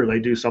 every year they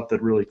do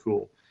something really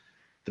cool.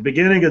 The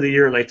beginning of the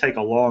year, they take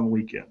a long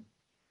weekend,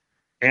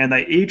 and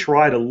they each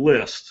write a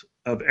list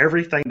of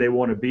everything they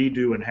want to be,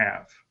 do, and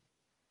have.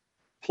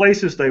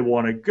 Places they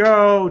want to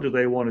go. Do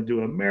they want to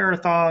do a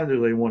marathon?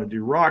 Do they want to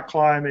do rock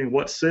climbing?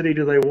 What city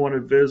do they want to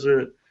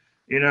visit?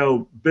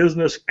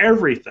 Business,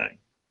 everything.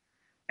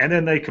 And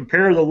then they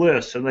compare the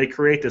lists, and they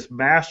create this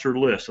master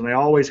list, and they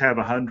always have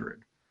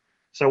 100.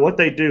 So what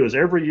they do is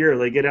every year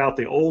they get out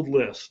the old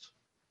list,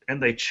 and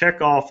they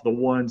check off the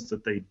ones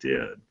that they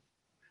did.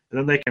 And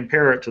then they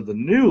compare it to the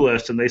new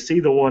list, and they see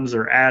the ones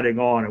they're adding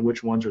on and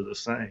which ones are the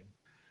same.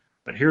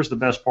 But here's the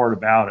best part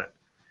about it.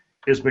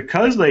 is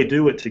because they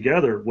do it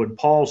together. When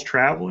Paul's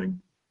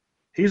traveling,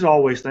 he's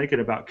always thinking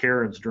about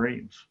Karen's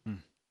dreams.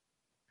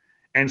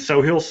 And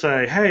so he'll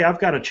say, hey, I've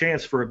got a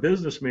chance for a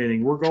business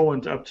meeting. We're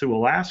going up to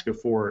Alaska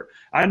for it.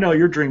 I know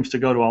your dream's to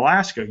go to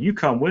Alaska. You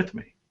come with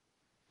me,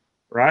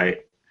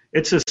 right?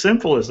 It's as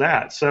simple as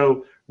that.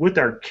 So with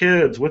our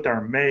kids, with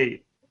our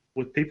mate,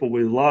 with people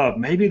we love,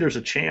 maybe there's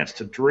a chance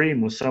to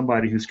dream with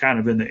somebody who's kind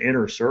of in the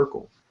inner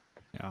circle.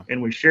 Yeah.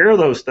 And we share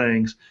those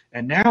things.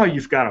 And now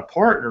you've got a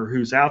partner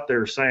who's out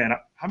there saying,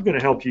 I'm going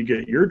to help you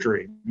get your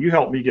dream. You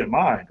help me get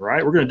mine,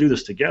 right? We're going to do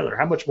this together.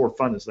 How much more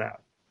fun is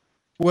that?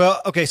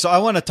 Well, okay, so I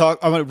want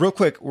to real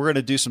quick, we're going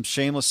to do some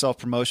shameless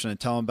self-promotion and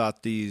tell them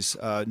about these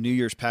New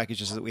Year's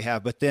packages that we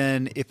have. But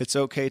then if it's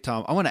okay,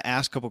 Tom, I want to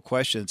ask a couple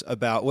questions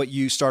about what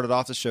you started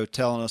off the show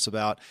telling us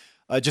about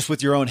just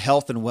with your own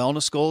health and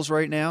wellness goals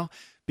right now,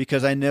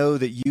 because I know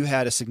that you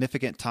had a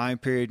significant time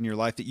period in your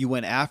life that you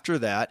went after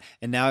that,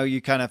 and now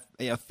you kind of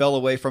fell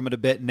away from it a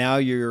bit. Now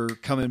you're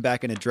coming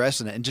back and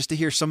addressing it. And just to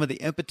hear some of the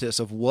impetus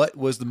of what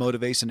was the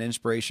motivation and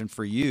inspiration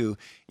for you,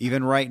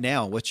 even right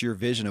now, what's your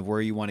vision of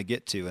where you want to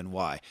get to and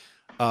why?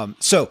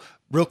 So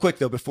real quick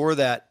though, before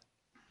that,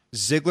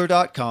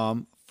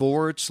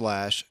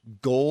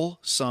 Ziglar.com/Goal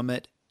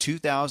Summit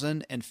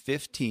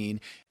 2015.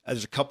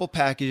 There's a couple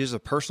packages, a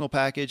personal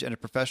package and a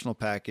professional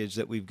package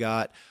that we've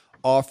got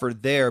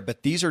offered there,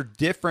 but these are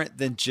different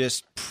than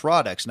just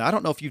products. Now, I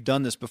don't know if you've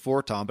done this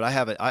before, Tom, but I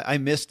haven't. I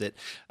missed it.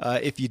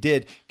 If you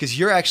did, because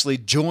you're actually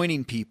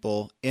joining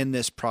people in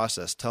this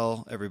process.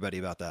 Tell everybody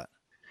about that.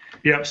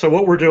 Yeah. So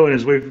what we're doing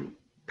is we've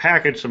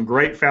packaged some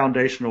great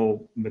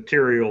foundational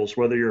materials,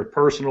 whether you're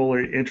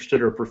personally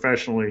interested or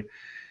professionally,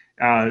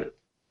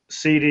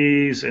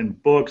 CDs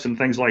and books and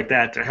things like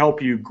that to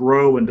help you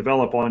grow and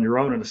develop on your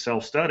own in a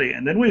self-study.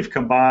 And then we've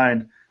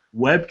combined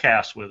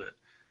webcasts with it.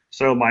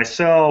 So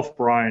myself,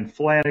 Brian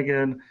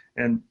Flanagan,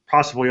 and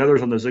possibly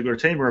others on the Ziglar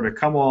team are going to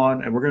come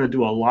on, and we're going to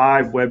do a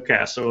live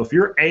webcast. So if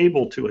you're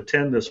able to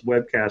attend this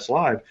webcast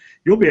live,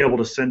 you'll be able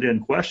to send in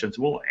questions.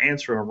 We'll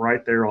answer them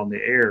right there on the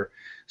air.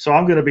 So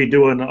I'm going to be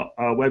doing a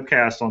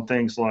webcast on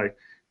things like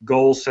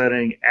goal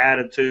setting,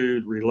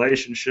 attitude,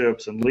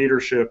 relationships, and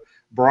leadership.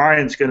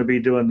 Brian's going to be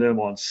doing them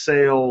on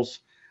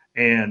sales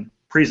and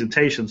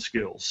presentation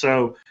skills.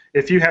 So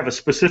if you have a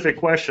specific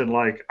question,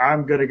 like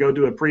I'm going to go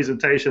do a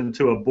presentation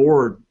to a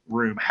board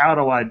room, how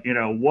do I,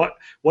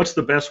 what's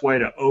the best way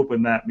to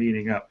open that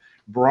meeting up?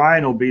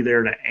 Brian will be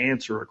there to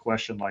answer a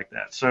question like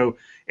that. So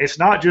it's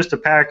not just a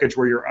package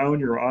where you're on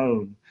your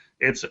own.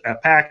 It's a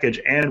package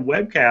and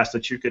webcast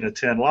that you can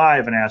attend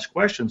live and ask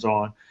questions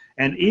on.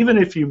 And even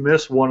if you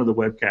miss one of the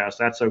webcasts,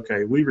 that's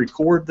okay. We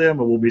record them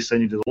and we'll be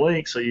sending you the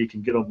link so you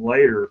can get them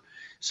later.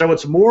 So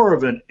it's more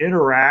of an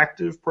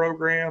interactive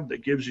program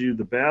that gives you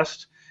the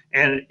best.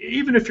 And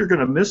even if you're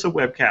going to miss a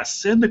webcast,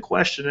 send the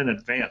question in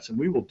advance, and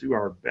we will do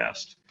our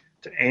best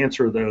to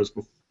answer those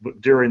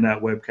during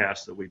that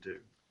webcast that we do.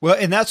 Well,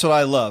 and that's what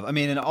I love. I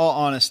mean, in all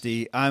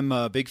honesty, I'm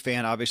a big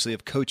fan, obviously,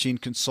 of coaching,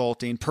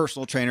 consulting,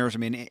 personal trainers. I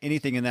mean,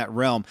 anything in that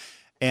realm.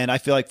 And I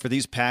feel like for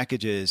these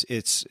packages,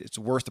 it's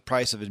worth the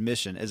price of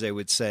admission, as they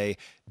would say,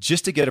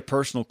 just to get a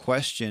personal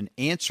question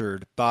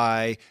answered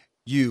by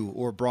you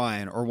or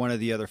Brian or one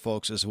of the other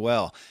folks as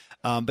well.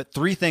 But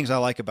three things I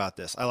like about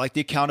this. I like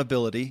the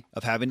accountability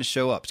of having to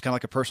show up. It's kind of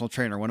like a personal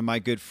trainer. One of my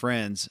good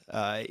friends,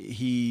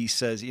 he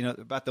says,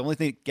 about the only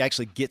thing that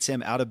actually gets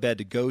him out of bed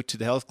to go to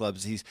the health club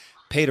is he's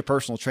paid a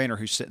personal trainer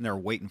who's sitting there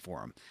waiting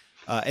for him.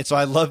 And so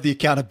I love the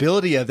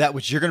accountability of that,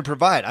 which you're going to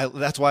provide.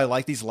 That's why I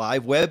like these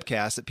live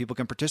webcasts that people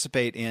can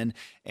participate in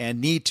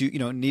and need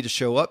to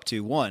show up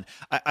to. One,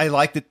 I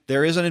like that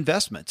there is an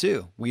investment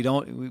too. We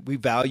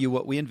value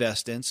what we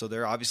invest in. So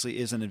there obviously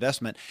is an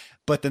investment,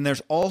 but then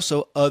there's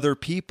also other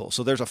people.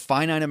 So there's a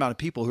finite amount of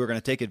people who are going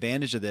to take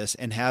advantage of this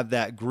and have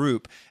that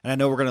group. And I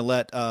know we're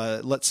going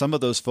to let some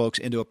of those folks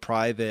into a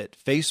private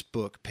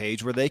Facebook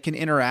page where they can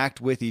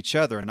interact with each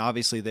other. And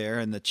obviously there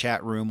in the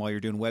chat room while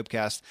you're doing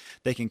webcasts,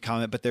 they can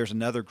comment, but there's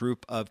another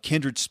group of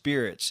kindred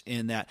spirits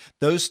in that.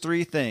 Those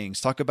three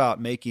things, talk about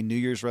making New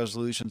Year's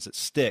resolutions that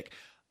stick,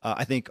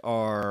 I think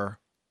are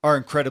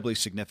incredibly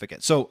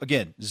significant. So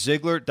again,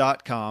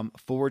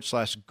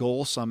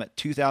 Ziglar.com/Goal Summit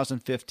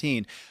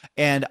 2015.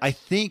 And I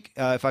think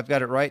if I've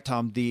got it right,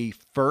 Tom, the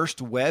first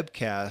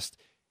webcast,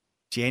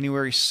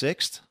 January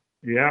 6th.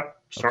 Yeah.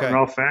 Starting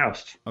off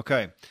fast.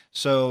 Okay.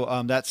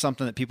 So that's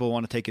something that people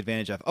want to take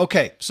advantage of.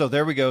 Okay. So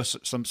there we go.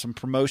 Some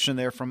promotion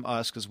there from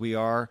us because we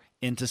are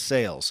into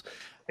sales.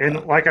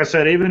 And like I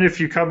said, even if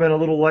you come in a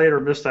little late or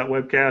miss that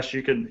webcast,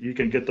 you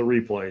can get the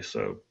replay.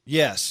 So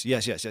yes. Yeah,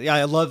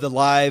 I love the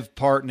live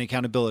part and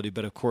accountability,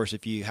 but of course,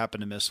 if you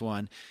happen to miss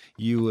one,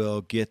 you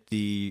will get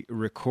the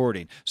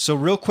recording. So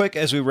real quick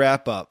as we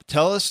wrap up,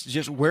 tell us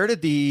just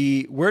what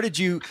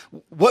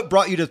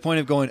brought you to the point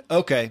of going,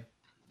 okay,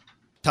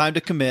 time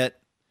to commit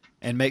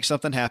and make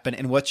something happen,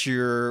 and what's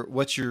your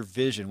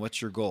vision?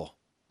 What's your goal?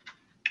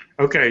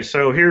 Okay,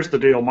 so here's the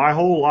deal. My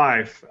whole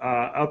life,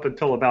 up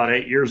until about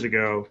 8 years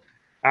ago,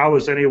 I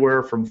was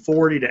anywhere from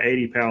 40 to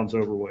 80 pounds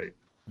overweight.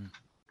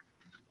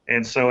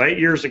 And so 8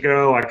 years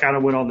ago, I kind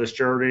of went on this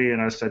journey,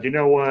 and I said, you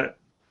know what?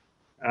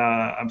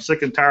 I'm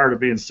sick and tired of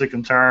being sick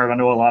and tired. I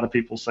know a lot of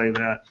people say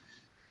that.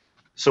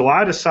 So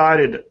I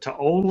decided to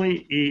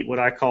only eat what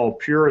I call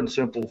pure and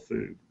simple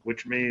food,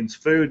 which means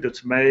food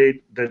that's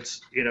made,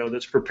 that's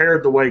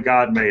prepared the way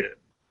God made it.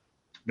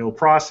 No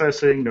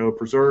processing, no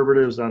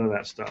preservatives, none of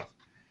that stuff.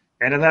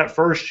 And in that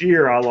first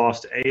year, I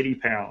lost 80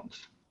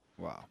 pounds.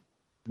 Wow.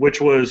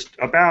 Which was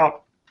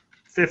about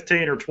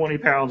 15 or 20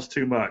 pounds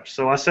too much.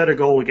 So I set a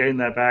goal to gain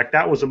that back.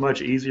 That was a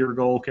much easier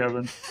goal,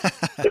 Kevin.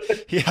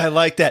 Yeah, I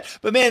like that.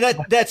 But man,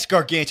 that's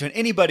gargantuan.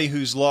 Anybody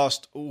who's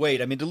lost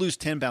weight, I mean, to lose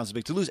 10 pounds is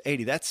big. To lose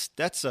 80,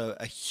 that's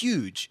a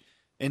huge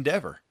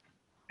endeavor.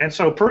 And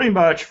so pretty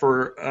much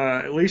for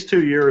at least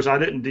 2 years, I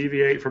didn't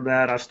deviate from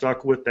that. I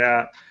stuck with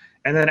that.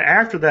 And then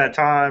after that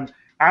time,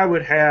 I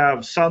would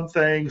have some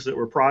things that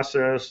were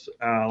processed,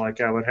 like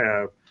I would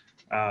have,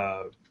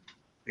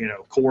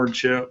 corn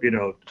chip,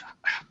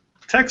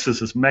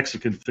 Texas is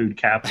Mexican food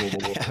capital of the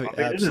world. I mean,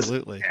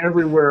 absolutely. It is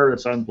everywhere.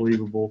 It's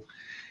unbelievable.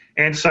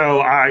 And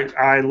so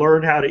I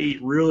learned how to eat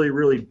really,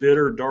 really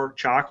bitter dark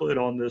chocolate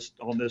on this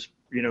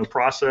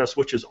process,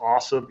 which is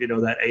awesome.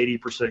 That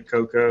 80%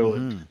 cocoa,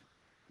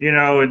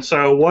 and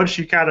so once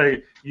you kind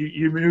of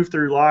you move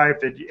through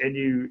life and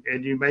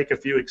you make a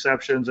few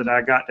exceptions, and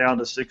I got down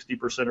to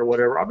 60% or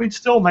whatever. I mean,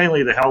 still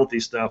mainly the healthy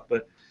stuff,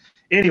 but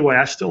anyway,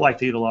 I still like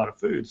to eat a lot of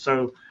food.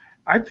 So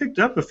I picked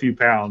up a few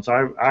pounds.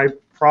 I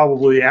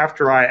probably,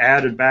 after I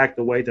added back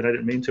the weight that I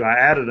didn't mean to, I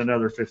added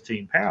another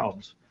 15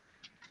 pounds.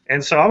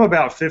 And so I'm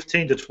about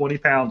 15 to 20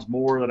 pounds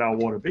more than I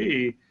want to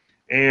be.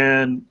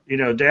 And,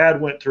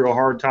 Dad went through a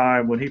hard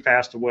time. When he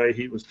passed away,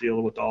 he was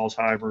dealing with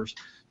Alzheimer's.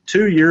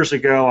 2 years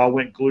ago, I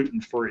went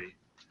gluten-free.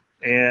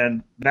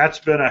 And that's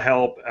been a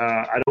help.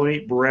 I don't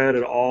eat bread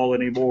at all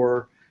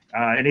anymore.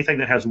 Anything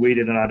that has wheat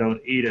in it, I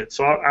don't eat it.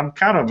 So I'm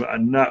kind of a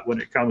nut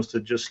when it comes to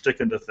just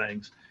sticking to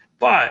things.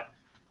 But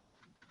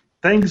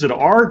things that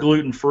are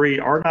gluten-free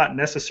are not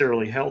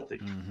necessarily healthy.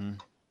 Mm-hmm.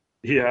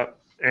 Yeah.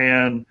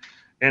 And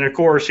of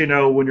course, when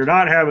you're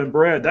not having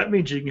bread, that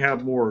means you can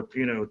have more,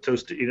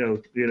 toasted,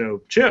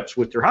 chips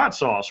with your hot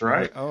sauce,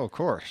 right? Oh, of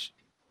course.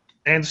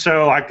 And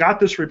so I got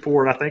this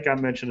report. I think I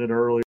mentioned it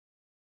earlier.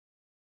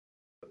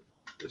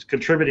 It's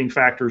contributing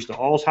factors to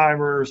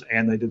Alzheimer's,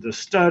 and they did this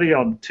study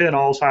on 10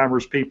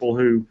 Alzheimer's people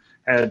who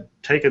had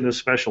taken this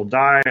special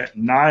diet.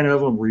 9 of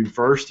them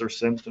reversed their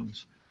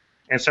symptoms.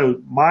 And so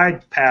my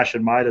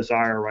passion, my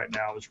desire right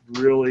now is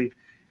really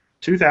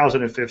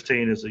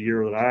 2015 is the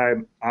year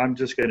that I'm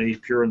just going to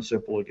eat pure and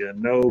simple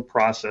again. No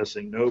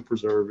processing, no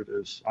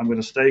preservatives. I'm going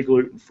to stay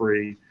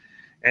gluten-free.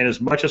 And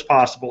as much as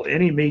possible,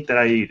 any meat that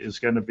I eat is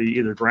going to be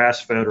either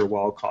grass-fed or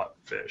wild-caught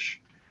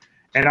fish.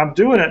 And I'm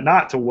doing it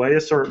not to weigh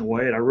a certain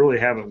weight. I really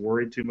haven't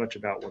worried too much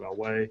about what I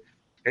weigh.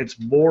 It's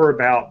more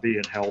about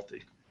being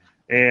healthy.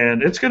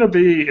 And it's going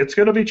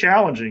to be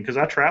challenging because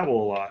I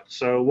travel a lot.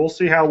 So we'll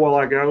see how well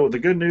I go. The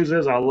good news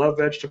is I love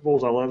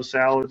vegetables. I love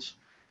salads.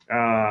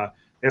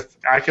 If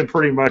I can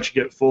pretty much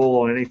get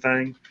full on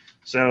anything.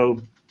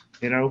 So,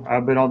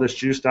 I've been on this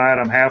juice diet.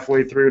 I'm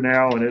halfway through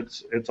now, and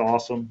it's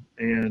awesome.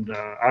 And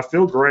I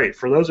feel great.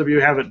 For those of you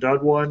who haven't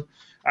done one,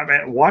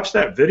 watch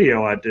that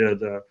video I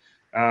did.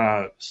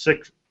 Fat,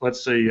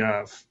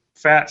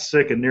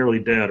 Sick, and Nearly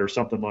Dead, or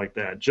something like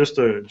that. Just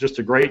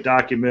a great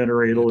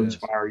documentary. It'll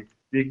inspire you.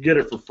 You can get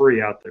it for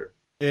free out there.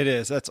 It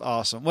is. That's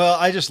awesome. Well,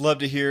 I just love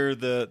to hear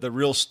the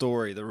real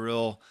story, the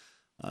real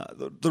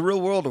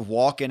world of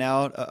walking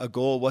out a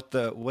goal, what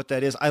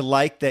that is. I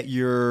like that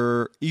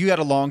you had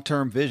a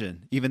long-term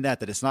vision, even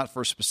that it's not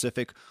for a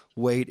specific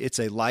weight. It's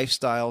a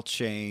lifestyle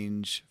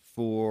change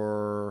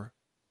for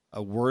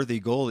a worthy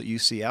goal that you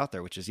see out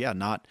there, which is,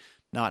 not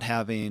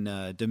having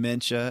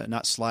dementia,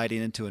 not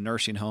sliding into a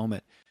nursing home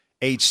at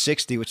age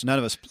 60, which none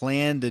of us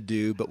plan to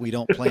do, but we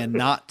don't plan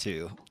not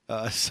to.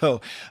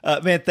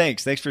 Man,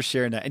 thanks for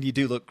sharing that. And you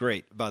do look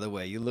great, by the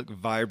way. You look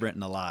vibrant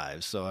and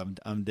alive. So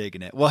I'm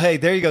digging it. Well, hey,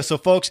 there you go. So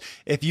folks,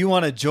 if you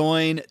want to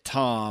join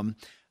Tom,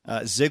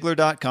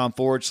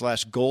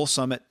 Ziglar.com/Goal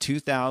Summit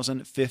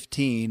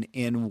 2015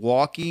 in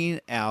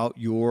walking out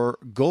your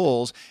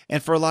goals.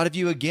 And for a lot of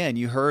you, again,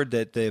 you heard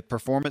that the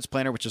performance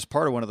planner, which is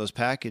part of one of those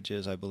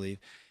packages, I believe,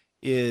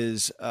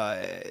 is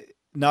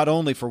not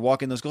only for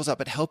walking those goals out,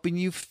 but helping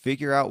you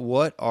figure out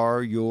what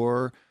are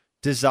your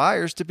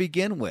desires to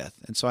begin with.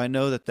 And so I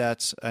know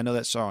that's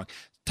strong.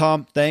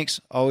 Tom, thanks.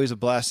 Always a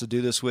blast to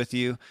do this with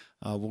you.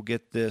 We'll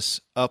get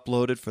this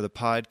uploaded for the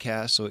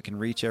podcast so it can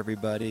reach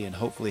everybody and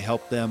hopefully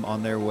help them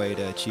on their way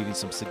to achieving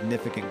some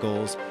significant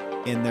goals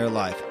in their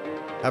life.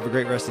 Have a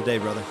great rest of the day,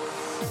 brother.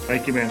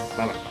 Thank you, man.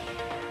 Bye-bye.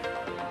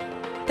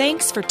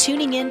 Thanks for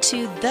tuning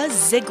into The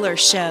Ziglar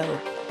Show.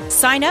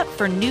 Sign up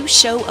for new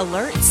show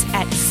alerts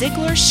at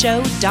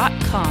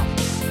ZiglarShow.com.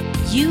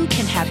 You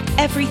can have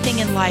everything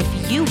in life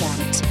you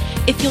want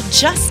if you'll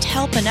just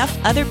help enough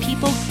other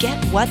people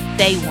get what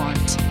they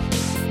want.